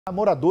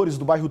Moradores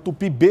do bairro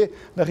Tupi B,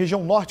 na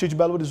região norte de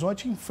Belo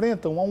Horizonte,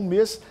 enfrentam há um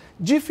mês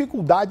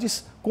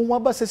dificuldades com o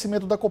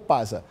abastecimento da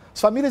Copasa. As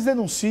famílias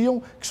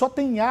denunciam que só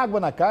tem água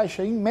na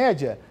caixa, em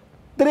média,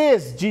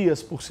 3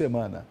 dias por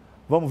semana.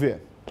 Vamos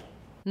ver.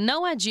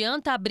 Não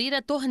adianta abrir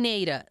a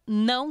torneira,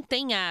 não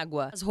tem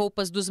água. As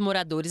roupas dos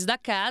moradores da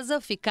casa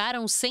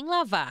ficaram sem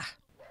lavar.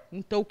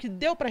 Então o que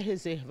deu para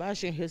reservar, a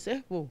gente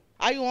reservou.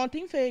 Aí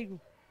ontem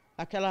veio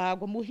aquela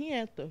água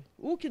morrenta.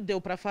 O que deu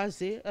para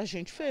fazer, a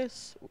gente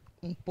fez.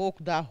 Um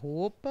pouco da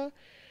roupa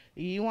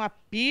e uma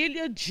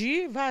pilha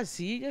de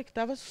vasilha que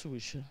estava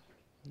suja,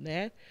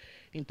 né?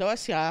 Então,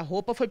 assim, a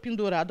roupa foi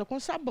pendurada com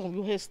sabão e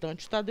o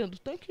restante está dentro do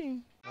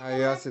tanquinho.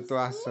 Aí a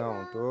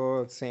situação,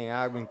 tô sem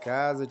água em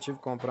casa, tive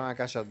que comprar uma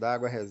caixa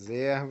d'água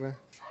reserva,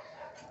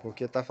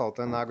 porque tá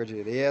faltando água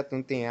direto,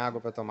 não tem água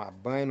para tomar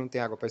banho, não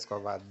tem água para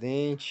escovar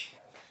dente,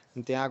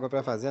 não tem água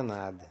para fazer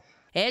nada.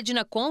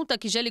 Edna conta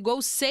que já ligou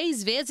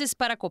 6 vezes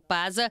para a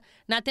Copasa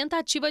na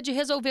tentativa de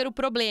resolver o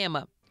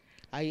problema.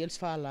 Aí eles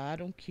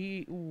falaram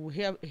que o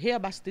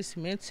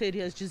reabastecimento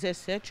seria às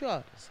 17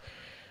 horas,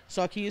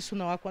 só que isso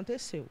não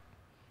aconteceu.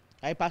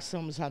 Aí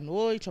passamos a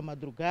noite, a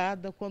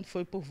madrugada, quando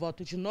foi por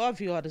volta de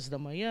 9 horas da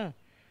manhã,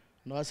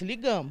 nós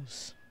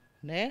ligamos,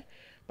 né,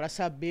 para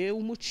saber o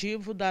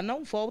motivo da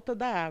não volta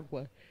da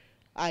água.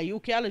 Aí o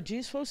que ela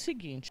disse foi o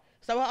seguinte: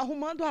 estava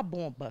arrumando a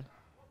bomba,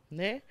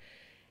 né,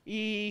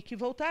 e que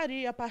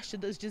voltaria a partir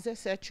das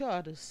 17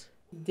 horas.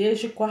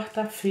 Desde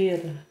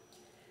quarta-feira,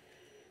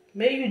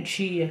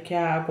 meio-dia que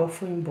a água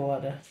foi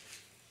embora,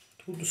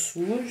 tudo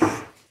sujo.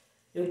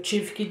 Eu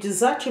tive que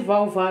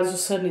desativar o vaso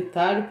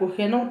sanitário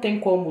porque não tem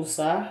como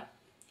usar.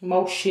 O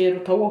mau cheiro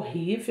tá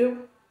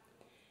horrível.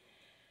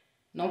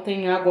 Não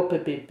tem água para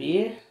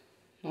beber,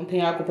 não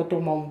tem água para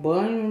tomar um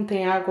banho, não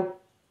tem água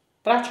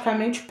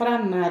praticamente para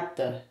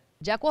nada.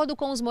 De acordo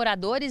com os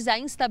moradores, a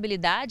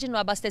instabilidade no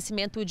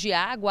abastecimento de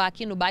água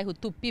aqui no bairro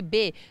Tupi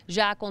B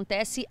já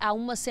acontece há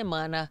uma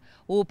semana.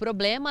 O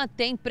problema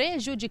tem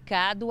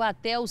prejudicado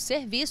até os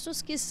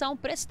serviços que são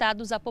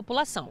prestados à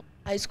população.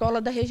 A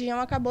escola da região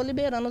acabou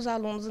liberando os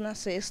alunos na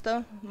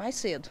sexta mais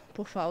cedo,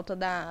 por falta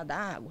da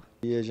água.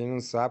 E a gente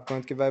não sabe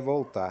quanto que vai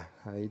voltar.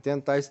 Aí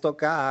tentar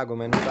estocar água,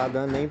 mas não tá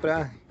dando nem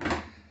para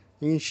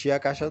encher a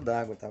caixa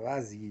d'água, tá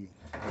vazia.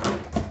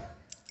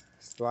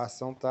 A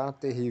situação tá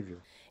terrível.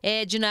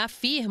 Edna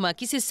afirma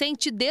que se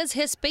sente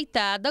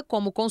desrespeitada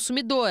como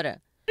consumidora.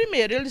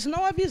 Primeiro, eles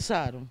não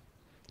avisaram,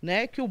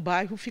 né, que o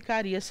bairro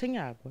ficaria sem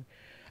água.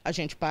 A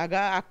gente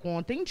paga a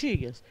conta em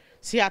dias.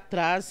 Se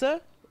atrasa,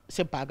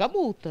 você paga a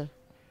multa,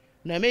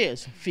 não é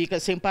mesmo? Fica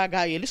sem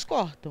pagar e eles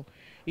cortam.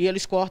 E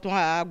eles cortam a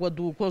água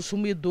do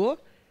consumidor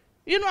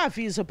e não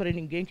avisa para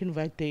ninguém que não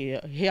vai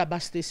ter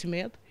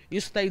reabastecimento.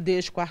 Isso está aí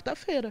desde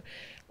quarta-feira.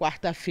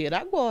 Quarta-feira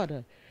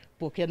agora,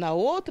 porque na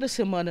outra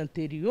semana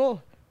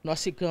anterior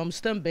nós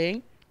ficamos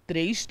também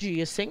 3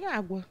 dias sem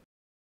água.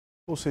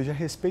 Ou seja,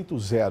 respeito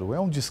zero, é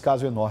um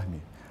descaso enorme.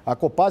 A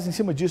Copasa, em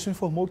cima disso,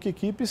 informou que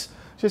equipes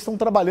já estão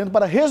trabalhando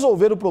para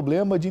resolver o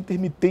problema de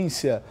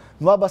intermitência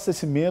no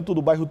abastecimento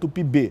do bairro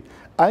Tupi B.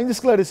 Ainda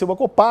esclareceu a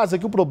Copasa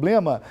que o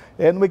problema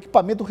é no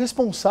equipamento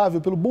responsável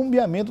pelo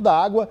bombeamento da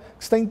água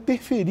que está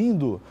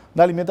interferindo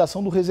na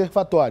alimentação do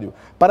reservatório.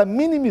 Para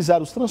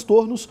minimizar os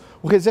transtornos,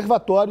 o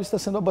reservatório está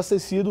sendo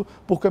abastecido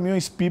por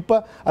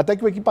caminhões-pipa até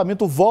que o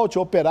equipamento volte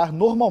a operar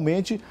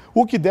normalmente,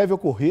 o que deve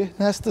ocorrer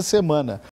nesta semana.